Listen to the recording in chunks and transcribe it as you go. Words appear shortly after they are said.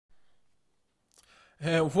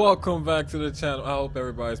And welcome back to the channel. I hope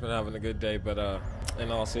everybody's been having a good day, but in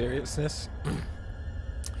all seriousness,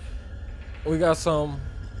 we got some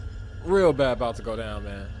real bad about to go down,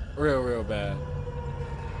 man. Real bad.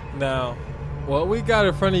 Now, what we got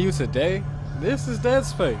in front of you today, this is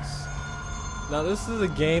Deadspace. Now, this is a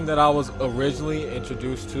game that I was originally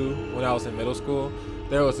introduced to when I was in middle school.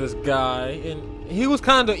 There was this guy, and he was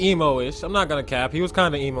kind of emo-ish. I'm not gonna cap, he was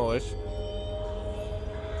kind of emo-ish.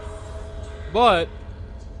 But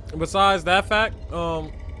besides that fact,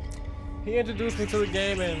 he introduced me to the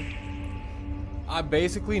game, and I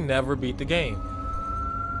basically never beat the game.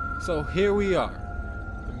 So here we are,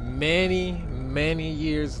 many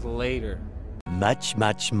years later. Much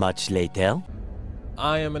later.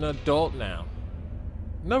 I am an adult now.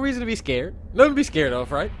 No reason to be scared. Nothing to be scared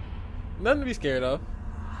of, right? Nothing to be scared of.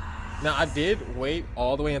 Now, I did wait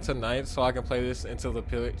all the way until night so I can play this until the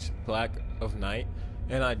pitch black of night.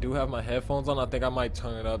 And I do have my headphones on. I think I might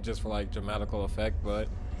turn it up just for like dramatical effect, but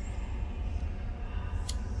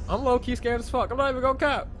I'm low-key scared as fuck. I'm not even gonna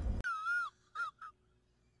cap.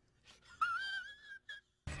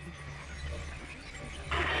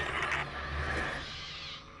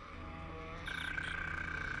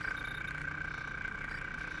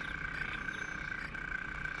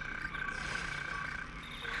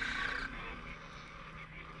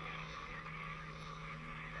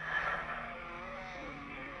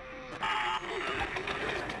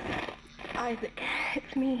 Isaac,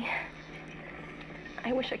 it's me.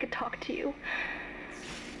 I wish I could talk to you.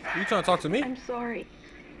 You trying to talk to me? I'm sorry.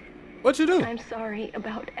 What you do? I'm sorry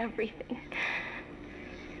about everything.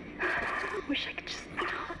 I wish I could just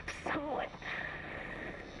talk to someone.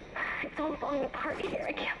 It's all falling apart here.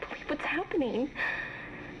 I can't believe what's happening.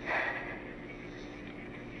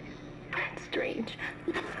 It's strange.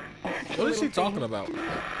 What is she talking about?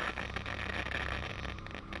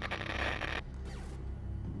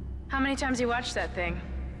 How many times you watched that thing?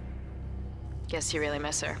 Guess you really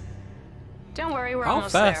miss her. Don't worry, we're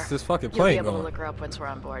almost there. How fast is this fucking You'll be plane able to going? look her up once we're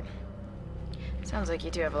on board. Sounds like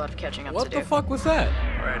you do have a lot of catching up to do. What the fuck was that?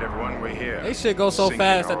 All right, everyone, we're here. They shit go so Sinking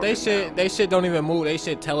fast that orbit they shit don't even move. They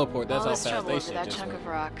shit teleport. That's All how this fast trouble they over shit that just chunk went. of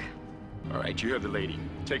rock. All right, you heard the lady.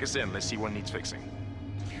 Take us in. Let's see what needs fixing.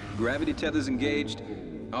 Gravity tethers engaged.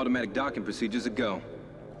 Automatic docking procedures a go.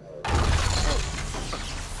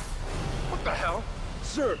 What the hell?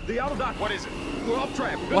 Sir, the auto dock. What is it? We're off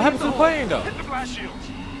track. What happened to the plane though? Hit the blast shields.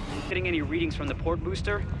 Getting any readings from the port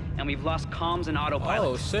booster, and we've lost comms and autopilot.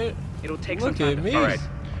 Oh shit. It'll take Look some time at to me. All right,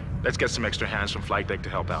 let's get some extra hands from flight deck to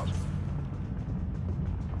help out.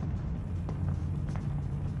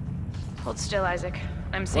 Hold still, Isaac.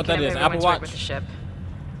 I'm What that syncing is, up Apple everyone's work Watch? with the ship.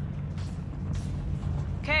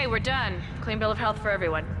 Okay, we're done. Clean bill of health for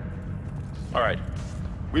everyone. All right,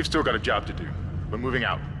 we've still got a job to do. We're moving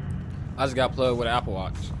out. I just got plugged with an Apple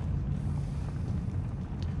Watch.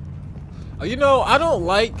 Oh, you know, I don't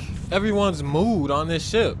like everyone's mood on this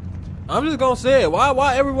ship. I'm just gonna say it.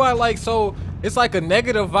 Why everybody like so? It's like a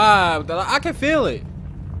negative vibe that I can feel it.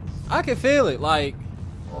 I can feel it. Like,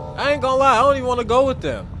 I ain't gonna lie, I don't even want to go with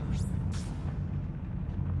them.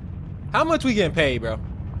 How much we getting paid, bro?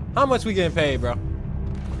 How much we getting paid, bro?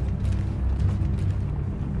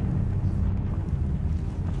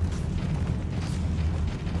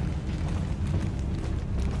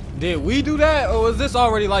 Did we do that, or was this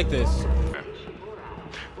already like this?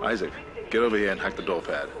 Isaac, get over here and hack the door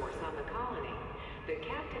pad.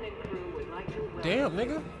 Damn,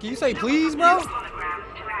 nigga. Can you say please, bro?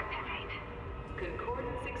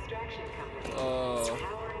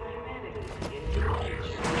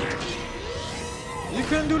 You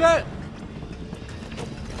couldn't do that?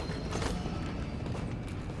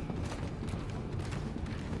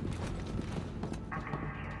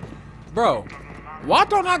 Bro, why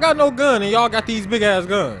don't I got no gun and y'all got these big ass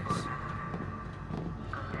guns?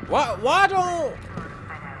 Why don't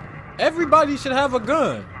everybody should have a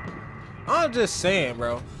gun? I'm just saying,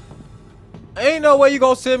 bro. Ain't no way you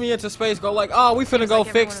gonna send me into space, go like, oh, we finna go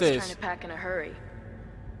fix Everyone was this. trying to pack in a hurry.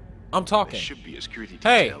 I'm There talking. should be a security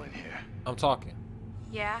Hey. detail in here. I'm talking.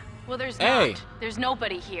 Yeah? Well, there's Hey. not. There's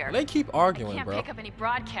nobody here. They keep I arguing, can't bro. pick up any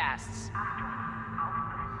broadcasts.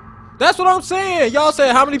 That's what I'm saying. Y'all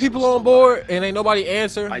said how many people on board and ain't nobody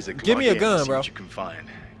answer. Isaac, Give me log a in and gun, see bro. what you can find.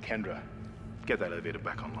 Kendra, get that elevator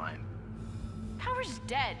back online. Power's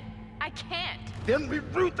dead. I can't. Then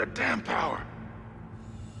reroute the damn power.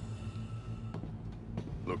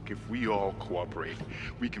 Look, if we all cooperate,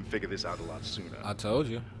 we can figure this out a lot sooner. I told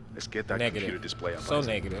you. Let's get that Negative. computer display up. So Isaac.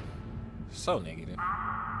 negative. So negative.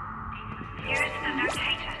 Use the locator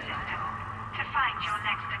system to find your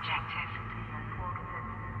next objective.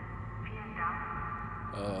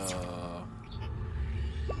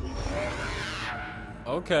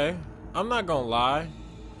 Okay. I'm not gonna lie.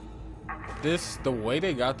 The way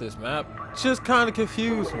they got this map just kind of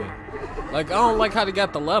confused me. Like, I don't like how they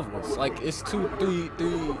got the levels. Like, it's 2, 3,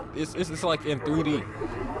 3. It's like in 3D.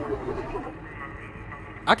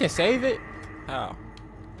 I can save it? How?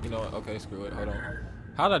 You know what? Okay, screw it. Hold on.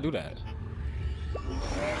 How did I do that?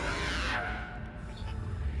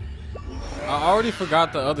 I already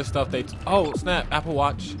forgot the other stuff they... Oh, snap. Apple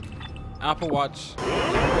Watch. Apple Watch.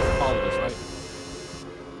 Follow this, right?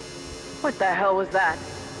 What the hell was that?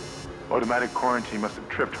 Automatic quarantine must have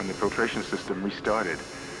tripped when the filtration system restarted.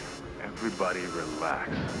 Everybody relax.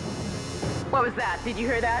 What was that? Did you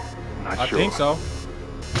hear that? Not I sure. think so.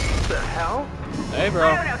 What the hell? Hey, bro.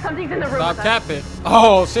 I don't know. Something's in the room. Stop with us. capping.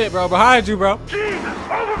 Oh, shit, bro. Behind you, bro. Jesus!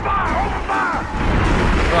 Overfire! Overfire!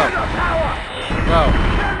 Bro. Get the power! Bro.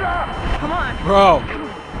 Come on. Bro.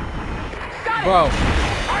 Got Bro.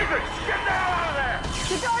 Isaac, get the hell out of there! it.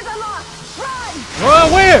 The door's unlocked. Run!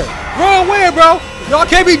 Run where? Run where, bro? Y'all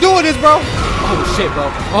can't be doing this, bro. Oh, shit, bro.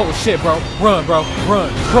 Oh, shit, bro. Run, bro. Run.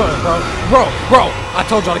 Run, bro. Bro. I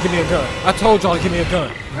told y'all to give me a gun. I told y'all to give me a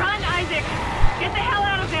gun. Run, Isaac! Get the hell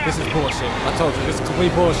out of there! This is bullshit. I told you, this is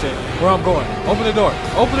complete bullshit. Where I'm going. Open the door.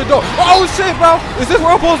 Open the door. Oh, shit, bro. Is this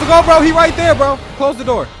where I'm supposed to go, bro? He right there, bro. Close the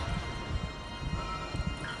door.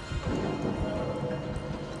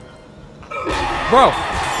 Bro.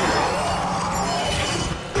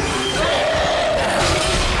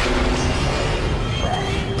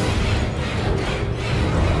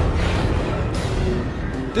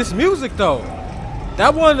 This music, though.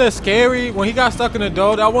 That one is scary. When he got stuck in the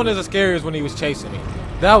door, that one is as scary as when he was chasing me.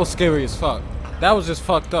 That was scary as fuck. That was just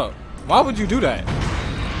fucked up. Why would you do that?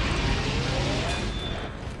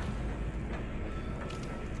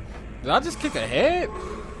 Did I just kick a head?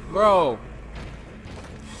 Bro.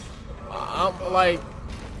 I'm like,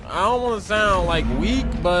 I don't want to sound like weak,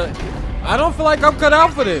 but I don't feel like I'm cut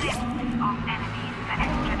out for this. Of enemies for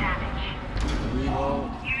extra damage.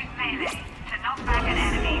 Reload. Use melee to knock back an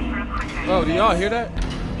enemy for a quicker. Bro, do y'all hear that?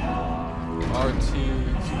 RT,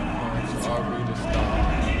 punch, RB to stop.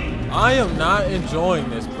 I am not enjoying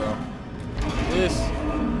this, bro. This.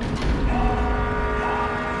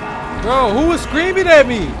 Bro, who is screaming at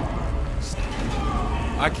me?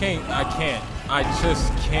 I can't. I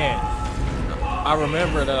just can't. I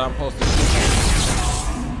remember that I'm supposed to shoot.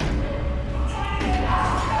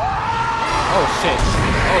 Oh shit.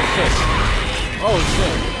 Oh shit. Oh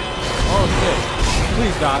shit. Oh shit.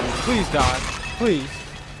 Please die. Please die. Please.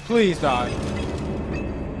 Please die.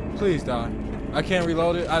 Please die. I can't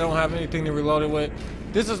reload it. I don't have anything to reload it with.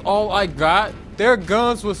 This is all I got. Their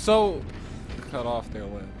guns were so... Cut off their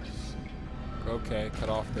limbs. Okay, cut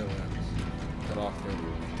off their limbs. Cut off their limbs.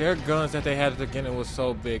 Their guns that they had at the beginning was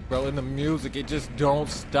so big, bro. And the music, it just don't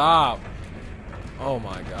stop. Oh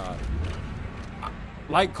my god.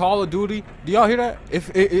 Like Call of Duty. Do y'all hear that? If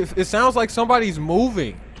it sounds like somebody's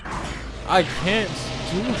moving. I can't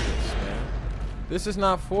do this, man. This is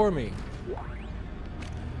not for me.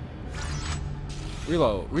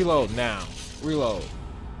 Reload. Reload now. Reload.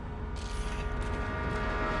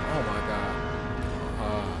 Oh my god.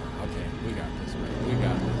 Okay, we got this, man. We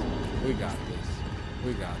got this. We got this.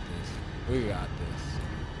 We got this. We got this.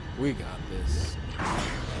 We got this.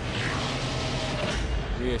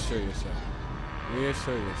 Reassure yourself.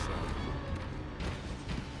 Reassure yourself.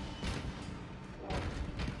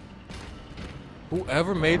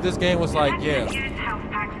 Whoever made this game was like, yeah. Use health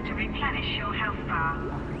packs to replenish your health bar.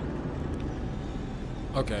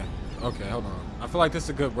 Okay. Okay, hold on. I feel like this is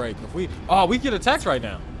a good break. If we... Oh, we get attacked right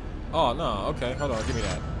now. Oh, no. Okay, hold on. Give me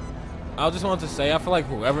that. I just wanted to say, I feel like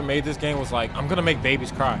whoever made this game was like, I'm gonna make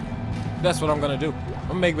babies cry. That's what I'm gonna do. I'm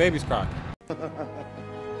gonna make babies cry.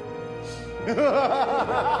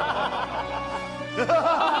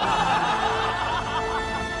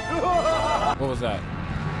 What was that?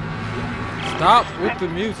 Stop with the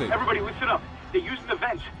music. Everybody listen up. They're using the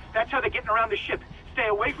vents. That's how they're getting around the ship. Stay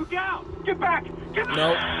away from down. Get back. Get back.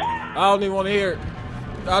 Nope. I don't even want to hear it.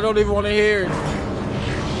 I don't even want to hear it.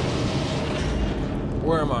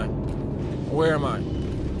 Where am I? Where am I?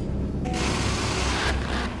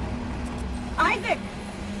 Isaac!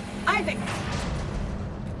 Isaac!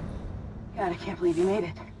 God, I can't believe you made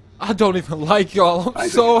it. I don't even like y'all. I'm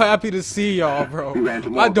so happy to see y'all, bro.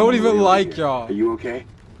 I don't even like y'all. Are you okay?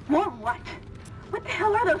 More what? What the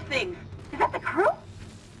hell are those things? Is that the crew?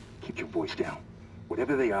 Keep your voice down.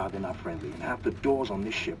 Whatever they are, they're not friendly. And half the doors on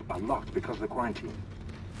this ship are locked because of the quarantine.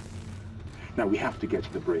 Now, we have to get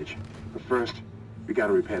to the bridge. But first, we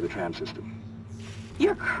gotta repair the tram system.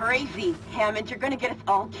 You're crazy, Hammond. You're gonna get us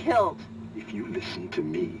all killed. If you listen to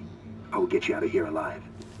me, I will get you out of here alive.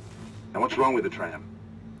 Now, what's wrong with the tram?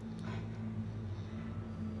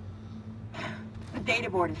 data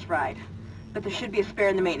board is fried, but there should be a spare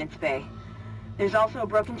in the maintenance bay. There's also a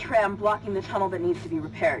broken tram blocking the tunnel that needs to be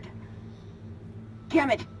repaired. Damn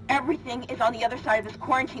it! Everything is on the other side of this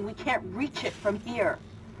quarantine. We can't reach it from here.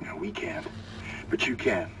 No, we can't. But you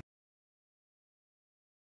can.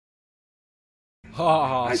 Oh,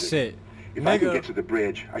 Isaac, shit. If I can get to the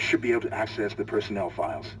bridge, I should be able to access the personnel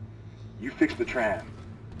files. You fix the tram,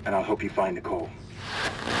 and I'll help you find Nicole.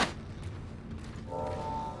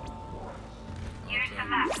 Use the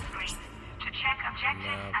map screen to check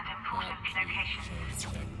objectives and important locations.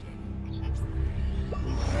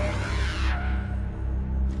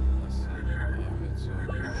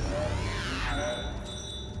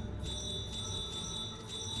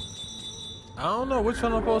 I don't know which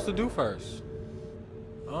one I'm supposed to do first.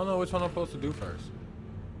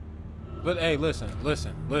 But hey, listen.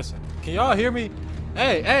 Can y'all hear me?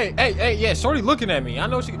 Hey, yeah, shorty looking at me. I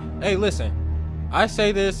know she. Hey, listen. I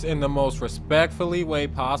say this in the most respectfully way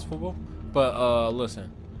possible, but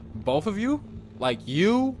listen. Both of you, like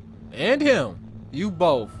you and him, you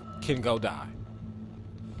both can go die.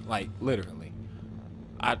 Like literally.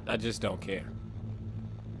 I just don't care.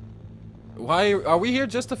 Why are we here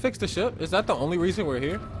just to fix the ship? Is that the only reason we're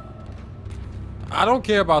here? I don't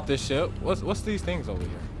care about this ship. What's these things over here?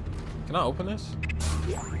 Can I open this?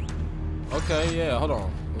 Okay, yeah, hold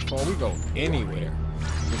on. Before we go anywhere.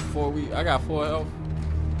 I got 4 health.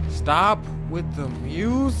 Stop with the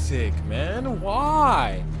music, man.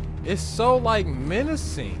 Why? It's so like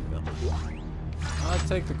menacing. I'll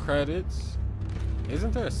take the credits.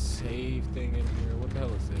 Isn't there a save thing in here? What the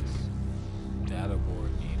hell is this? Data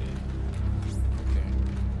board needed. Okay.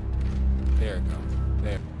 There it goes.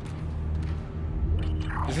 There.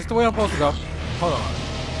 Is this the way I'm supposed to go? Hold on.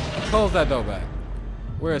 Close that door back.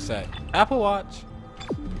 Where is that? Apple Watch.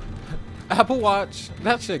 Apple Watch.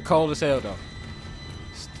 That shit cold as hell though.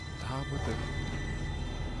 Stop with the...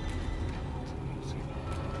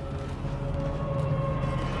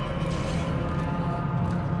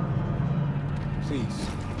 Please.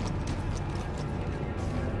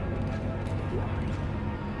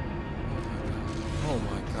 Oh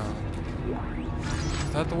my god.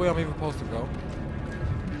 Is that the way I'm even supposed to go?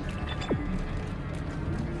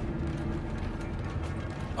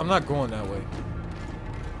 I'm not going that way.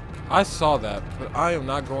 I saw that, but I am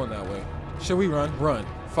not going that way. Should we run? Run.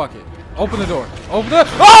 Fuck it. Open the door. Open the...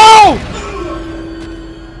 Oh!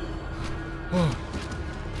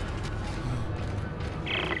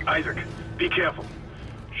 Isaac, be careful.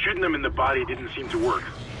 Shooting them in the body didn't seem to work.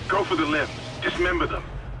 Go for the limbs. Dismember them.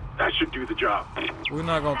 That should do the job. We're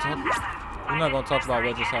not gonna talk about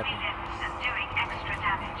what just happened.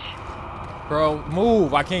 Bro,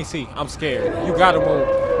 move. I can't see. I'm scared. You gotta move.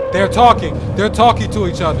 They're talking. They're talking to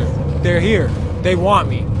each other. They're here. They want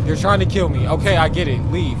me. They're trying to kill me. Okay, I get it.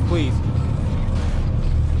 Leave, please.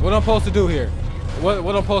 What I'm supposed to do here? What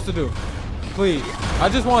I'm supposed to do? Please. I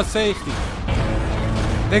just want safety.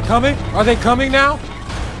 They coming? Are they coming now?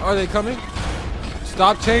 Are they coming?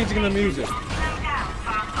 Stop changing the music. LT,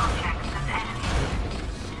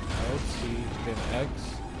 then X.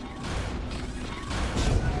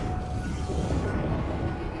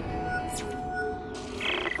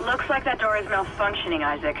 Looks like that door is malfunctioning,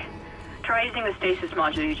 Isaac. Try using the stasis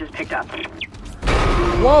module you just picked up.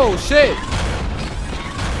 Whoa, shit!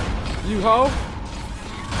 You hoe?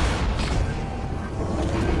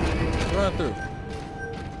 Run through.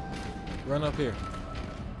 Run up here.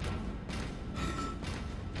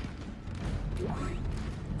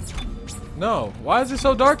 No, why is it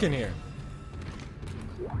so dark in here?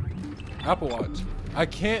 Apple Watch. I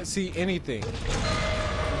can't see anything.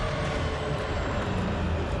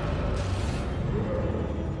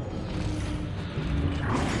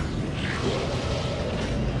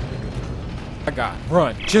 I got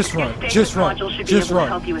run, just run, just run, just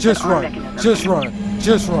run, just run, just run,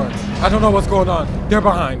 just run. I don't know what's going on. They're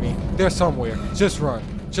behind me. They're somewhere. Just run,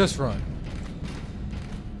 just run.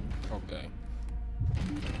 Okay.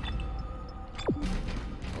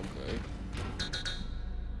 Okay.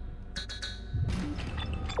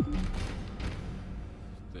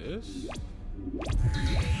 This?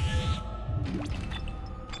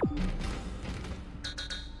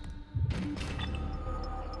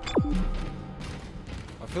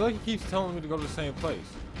 I feel like he keeps telling me to go to the same place.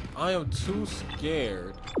 I am too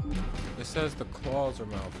scared. It says the claws are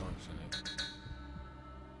malfunctioning.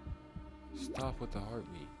 Stop with the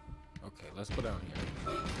heartbeat. Okay, let's go down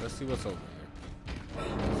here. Let's see what's over here.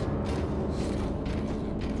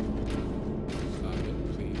 Stop it,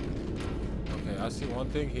 please. Okay, I see one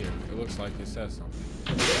thing here. It looks like it says something.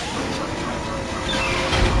 Okay.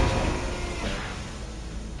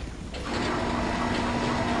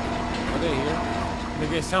 Are they here?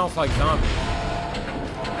 It sounds like zombies.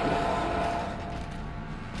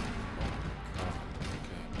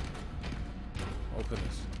 Open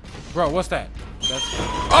this. Bro, what's that? That's...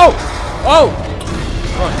 Oh! Oh!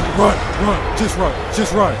 Run, run, run. Just run.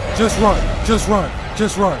 Just run. Just run. Just run.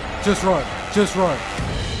 Just run. Just run. Just run.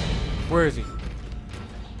 Where is he?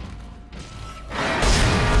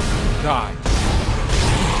 Die.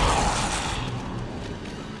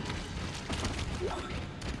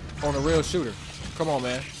 On a real shooter. Come on,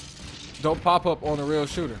 man. Don't pop up on a real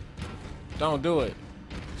shooter. Don't do it.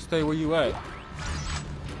 Stay where you at.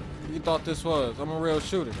 You thought this was. I'm a real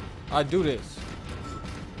shooter. I do this.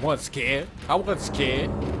 Wasn't scared. I wasn't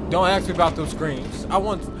scared. Don't ask me about those screams.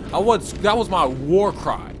 that was my war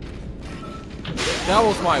cry. That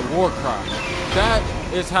was my war cry. That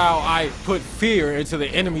is how I put fear into the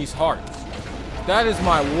enemy's hearts. That is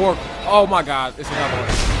my war. Oh my God, it's another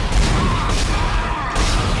one.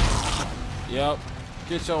 Yep.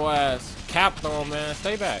 Get your ass capped on, man.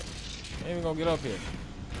 Stay back. Ain't even gonna get up here.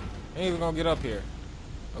 Ain't even gonna get up here.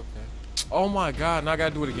 Okay. Oh my God, now I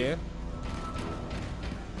gotta do it again.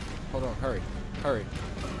 Hold on, hurry. Hurry.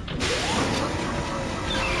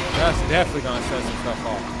 That's definitely gonna set some stuff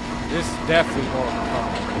off. This definitely more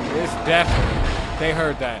coming. It's definitely. They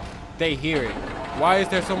heard that. They hear it. Why is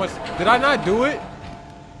there so much? Did I not do it?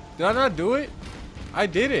 Did I not do it? I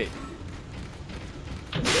did it.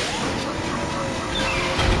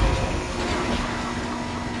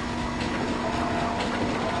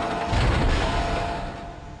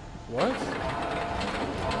 What?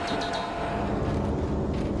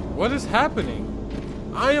 What is happening?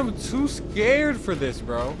 I am too scared for this,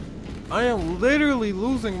 bro. I am literally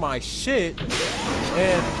losing my shit,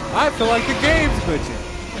 and I feel like the game's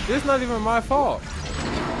glitching. This is not even my fault.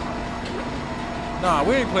 Nah,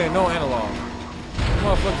 we ain't playing no analog.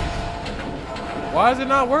 Motherfuckers. Why is it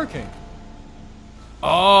not working?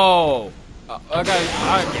 Oh, I get it.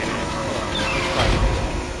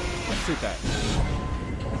 Let's shoot that.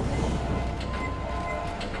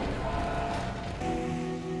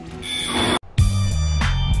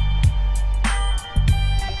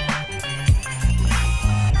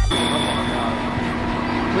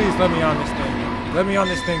 Please let me on this thing. Let me on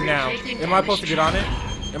this thing now. Am I supposed to get on it?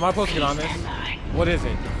 Am I supposed to get on this? What is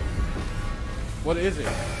it? What is it?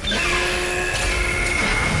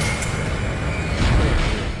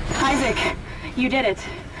 Isaac, you did it.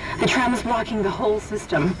 The tram is blocking the whole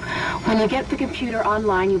system. When you get the computer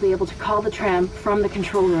online, you'll be able to call the tram from the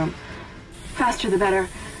control room. Faster the better.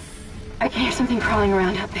 I can hear something crawling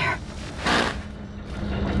around out there.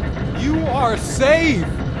 You are safe!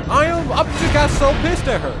 I just got so pissed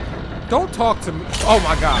at her. Don't talk to me. Oh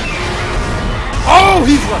my God. Oh,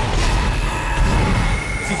 he's running.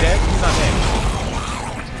 Is he dead? He's not dead.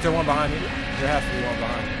 Is there one behind me? There has to be one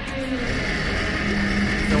behind me.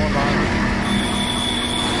 Is there one behind me?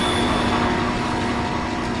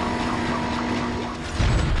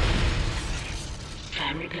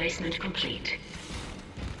 Fan replacement complete.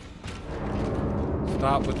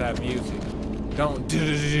 Stop with that music. Don't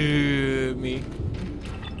do me.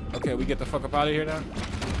 Okay, we get the fuck up out of here now.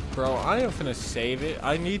 Bro, I am finna save it.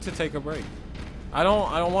 I need to take a break. I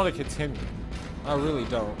don't want to continue. I really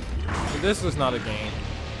don't. This was not a game.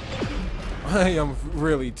 I am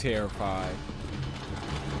really terrified.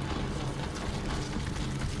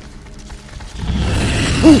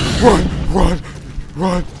 Run! Run!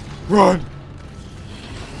 Run! Run!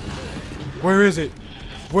 Where is it?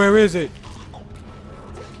 Where is it?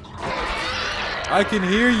 I can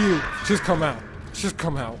hear you. Just come out. Just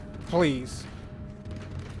come out. Please.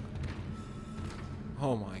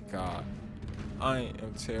 Oh my God. I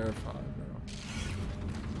am terrified, bro.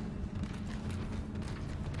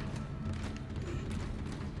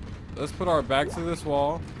 Let's put our back to this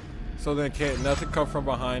wall so then can't nothing come from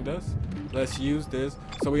behind us. Let's use this.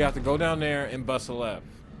 So we have to go down there and bust a left.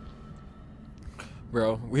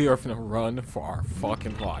 Bro, we are finna run for our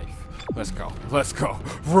fucking life. Let's go. Let's go.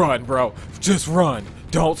 Run, bro. Just run.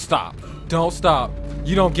 Don't stop. Don't stop.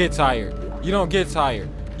 You don't get tired. You don't get tired.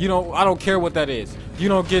 You don't, I don't care what that is. You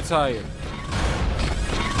don't get tired.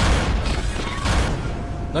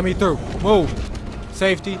 Let me through. Move.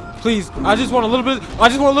 Safety. Please. I just want a little bit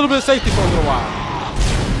of safety for a little while.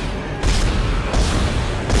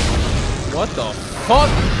 What the fuck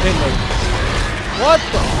in the What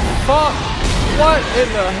the fuck? What in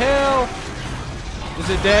the hell? Is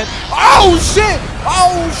it dead? Oh shit!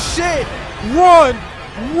 Oh shit! Run!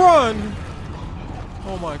 Run!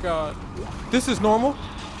 Oh my God. This is normal?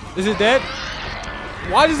 Is it dead?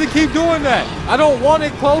 Why does it keep doing that? I don't want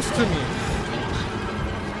it close to me.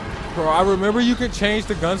 Bro, I remember you could change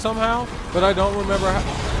the gun somehow, but I don't remember how.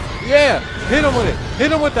 Yeah, hit him with it.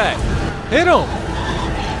 Hit him with that. Hit him.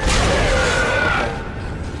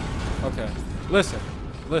 Okay. Okay. Listen.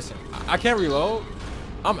 Listen. I can't reload.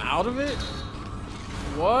 I'm out of it.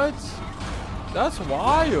 What? That's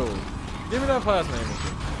wild. Give me that plasma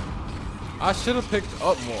energy. I should have picked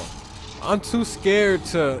up more. I'm too scared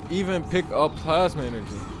to even pick up plasma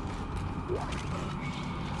energy.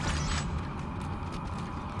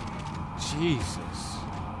 Jesus.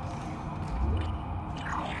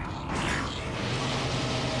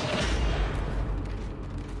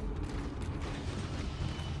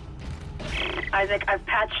 Isaac, I've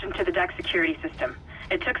patched into the deck security system.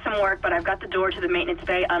 It took some work, but I've got the door to the maintenance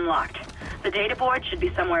bay unlocked. The data board should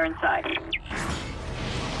be somewhere inside.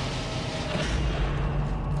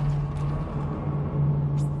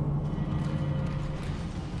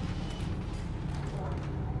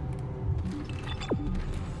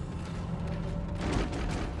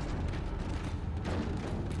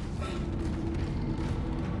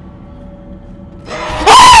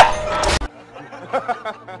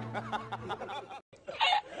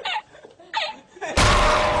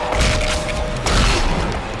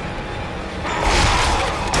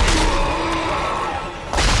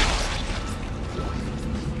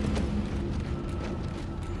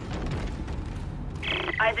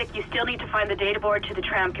 Isaac, you still need to find the data board to the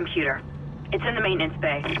tram computer. It's in the maintenance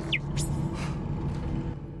bay.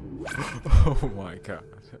 Oh my god.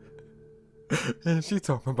 And she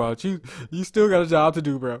talking about you still got a job to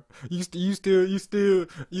do, bro. You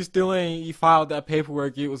still ain't filed that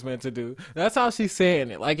paperwork you was meant to do. That's how she's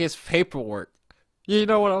saying it, like it's paperwork. You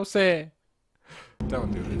know what I'm saying?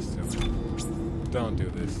 Don't do this to me. Don't do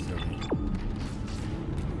this to me.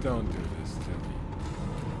 Don't do this to me.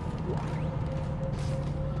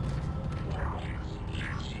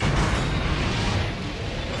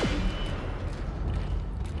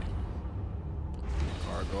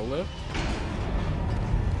 Cargo lift?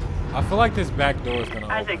 I feel like this back door is gonna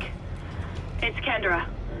Isaac, open. it's Kendra.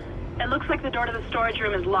 It looks like the door to the storage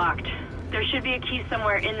room is locked. There should be a key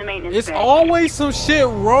somewhere in the maintenance It's bay. always some shit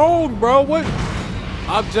wrong, bro. What?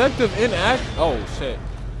 Objective inact. Oh shit.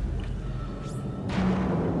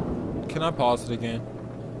 Can I pause it again?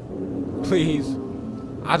 Please.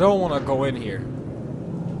 I don't want to go in here.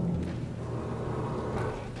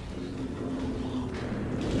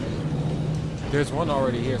 There's one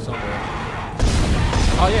already here somewhere.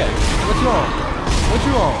 Oh yeah. What you on? What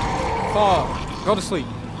you on? Fall. Go to sleep.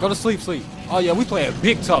 Go to sleep, sleep. Oh yeah, we playing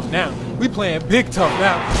big tough now. We playing big tough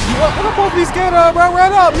now. What I'm supposed to be scared of, bro?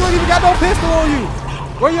 Right up. You ain't even got no pistol on you.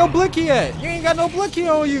 Where your blicky at? You ain't got no blicky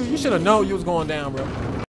on you. You should have known you was going down, bro.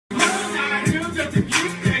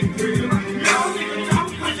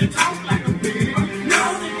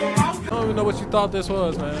 I don't even know what you thought this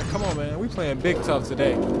was, man. Come on, man. We playing big tough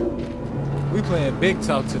today. We playing big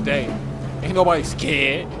tough today. Ain't nobody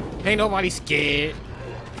scared. Ain't nobody scared.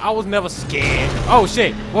 I was never scared. Oh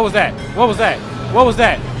shit. What was that? What was that? What was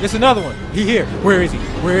that? It's another one. He here. Where is he?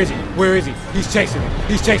 Where is he? Where is he? He's chasing me.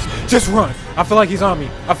 He's chasing me. Just run. I feel like he's on me.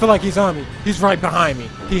 I feel like he's on me. He's right behind me.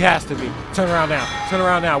 He has to be. Turn around now. Turn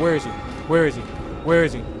around now. Where is he? Where is he? Where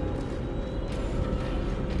is he?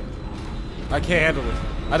 I can't handle this.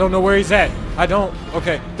 I don't know where he's at. I don't.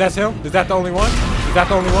 Okay, that's him? Is that the only one? Is that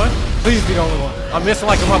the only one? Please be the only one. I'm missing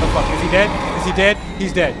like a motherfucker. Is he dead? Is he dead?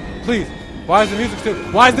 He's dead. Please. Why is the music still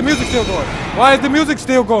going? Why is the music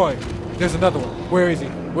still going? There's another one. Where is he?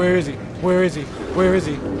 Where is he? Where is he? Where is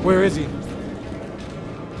he? Where is he?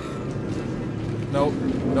 No.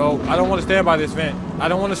 No. I don't want to stand by this vent. I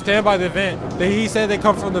don't want to stand by the vent. He said they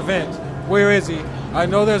come from the vent. Where is he? I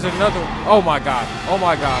know there's another one. Oh my god. Oh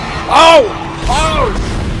my god. Oh! Oh!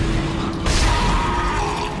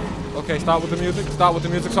 Okay, stop with the music. Stop with the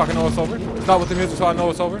music so I can know it's over. Stop with the music so I know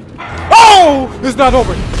it's over. Oh! It's not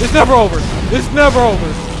over. It's never over. It's never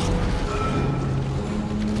over.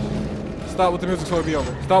 Stop with the music so it'll be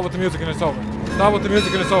over. Stop with the music and it's over. Stop with the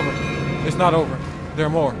music and it's over. It's not over. There are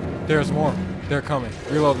more. There's more. They're coming.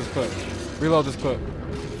 Reload this clip. Reload this clip.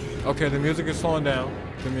 Okay, the music is slowing down.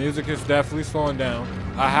 The music is definitely slowing down.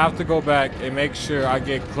 I have to go back and make sure I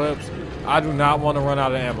get clips. I do not want to run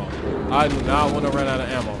out of ammo. I do not want to run out of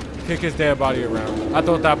ammo. Kick his dead body around. I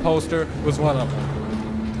thought that poster was one of them.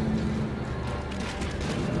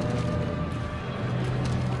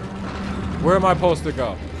 Where am I supposed to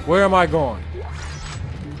go? Where am I going?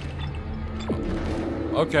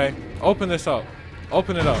 Okay. Open this up.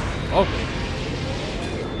 Open it up. Open it.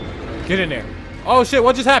 Get in there. Oh shit,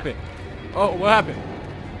 what just happened? Oh, what happened?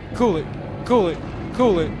 Cool it. Cool it.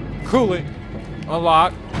 Cool it. Cool it.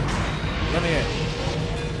 Unlock. Let me in.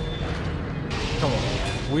 Come on.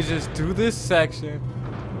 We just do this section.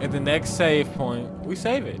 At the next save point, we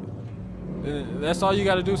save it. That's all you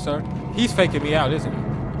gotta do, sir. He's faking me out, isn't he?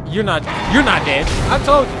 You're not dead. I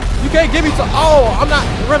told you. You can't give me to. Oh, I'm not.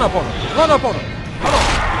 Run up on him. Run up on him. Hold on.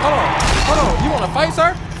 Hold on. Hold on. You want to fight,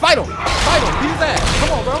 sir? Fight him. Fight him. Beat his ass.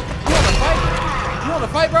 Come on, bro. You want to fight? You want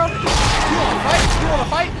to fight, bro? You want to fight? You want to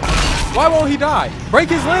fight? Why won't he die? Break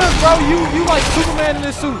his limbs, bro. You like Superman in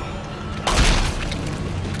this suit.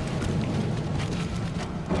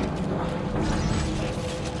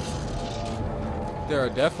 There are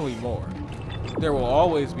definitely more. There will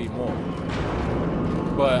always be more.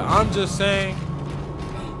 But I'm just saying.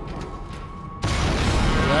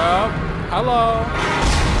 Yup. Hello.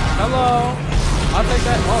 Hello. I'll take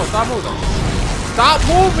that. Oh, stop moving. Stop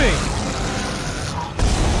moving.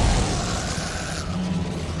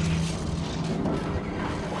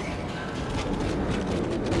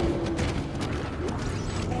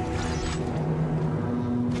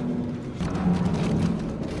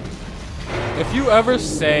 If you ever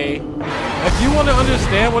say, if you want to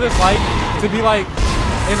understand what it's like to be like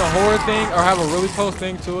in a horror thing or have a really close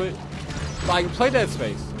thing to it, like play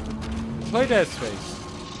Deadspace. Play Deadspace.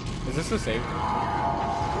 Is this a save thing?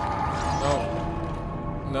 No.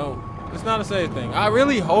 No. It's not a save thing. I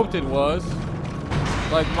really hoped it was.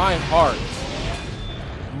 Like my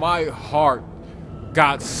heart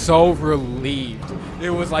got so relieved.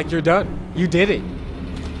 It was like, you're done. You did it.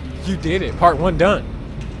 You did it. Part 1 done.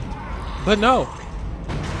 But no.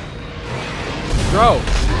 Bro.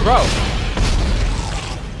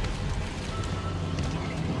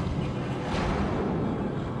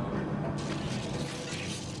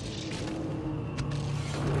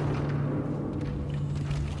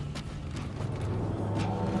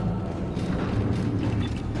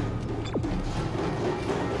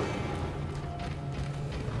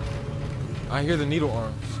 I hear the needle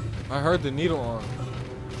arms. I heard the needle arms.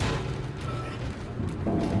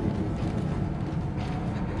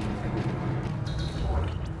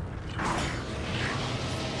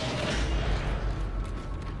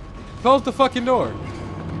 Close the fucking door.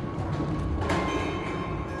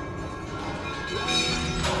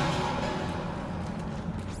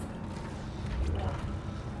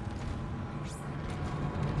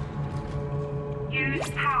 Use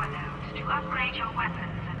power nodes to upgrade your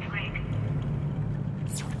weapons and rig.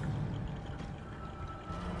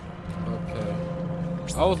 Okay.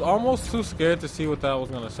 I was almost too scared to see what that was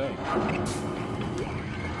gonna say.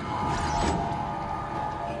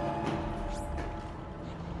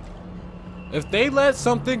 If they let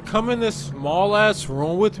something come in this small ass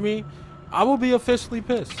room with me, I will be officially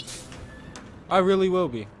pissed. I really will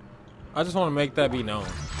be. I just want to make that be known.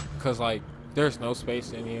 Cause like, there's no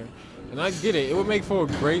space in here. And I get it, it would make for a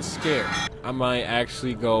great scare. I might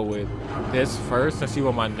actually go with this first and see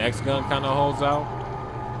what my next gun kind of holds out.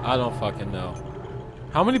 I don't fucking know.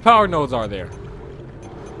 How many power nodes are there?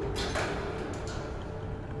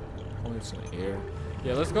 Points in the air.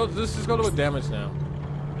 Yeah, let's just go to a damage now.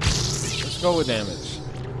 Let's go with damage.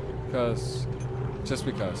 Just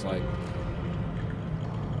because, like,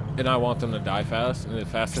 and I want them to die fast, and the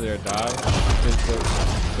faster they die,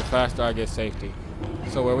 the faster I get safety.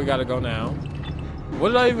 So where we gotta go now? What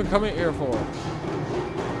did I even come in here for?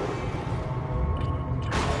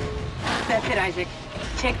 That's it, Isaac.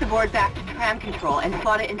 Take the board back to tram control and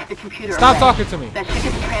slot it into the computer. Stop talking to me. That should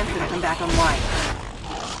get the tram system back online.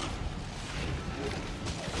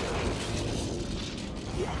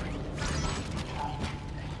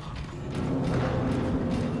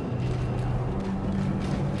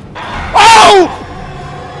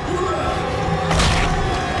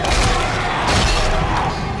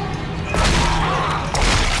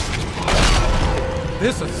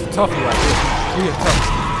 This is toughy right here. We are tough.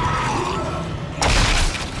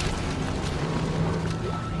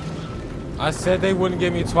 I said they wouldn't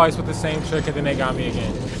get me twice with the same trick, and then they got me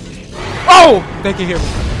again. Oh! They can hear me.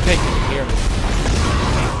 They can hear me.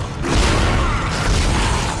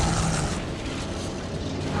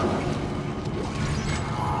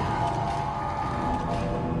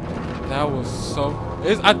 That was so...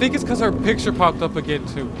 I think it's because her picture popped up again,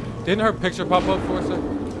 too. Didn't her picture pop up for a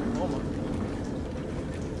second?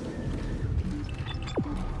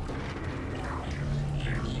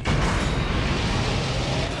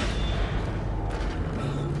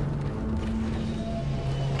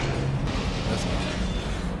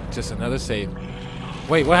 Just another save.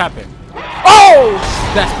 Wait, what happened? Oh!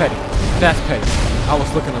 That's petty. That's petty. I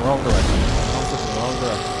was looking the wrong direction.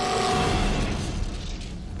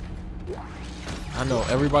 I know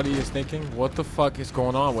everybody is thinking, what the fuck is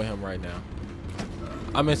going on with him right now?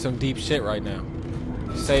 I'm in some deep shit right now.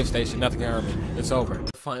 Save station, nothing can hurt me. It's over.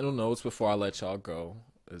 Final notes before I let y'all go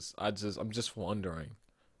is I'm just wondering,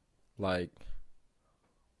 like,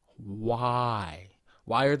 why?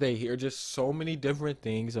 Why are they here? Just so many different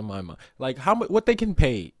things in my mind. Like how much? What they can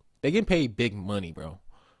pay? They can pay big money, bro.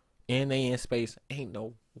 And they in space. Ain't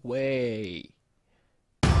no way.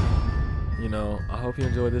 You know, I hope you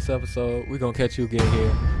enjoyed this episode. We're gonna catch you again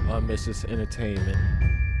here on Mischief Entertainment.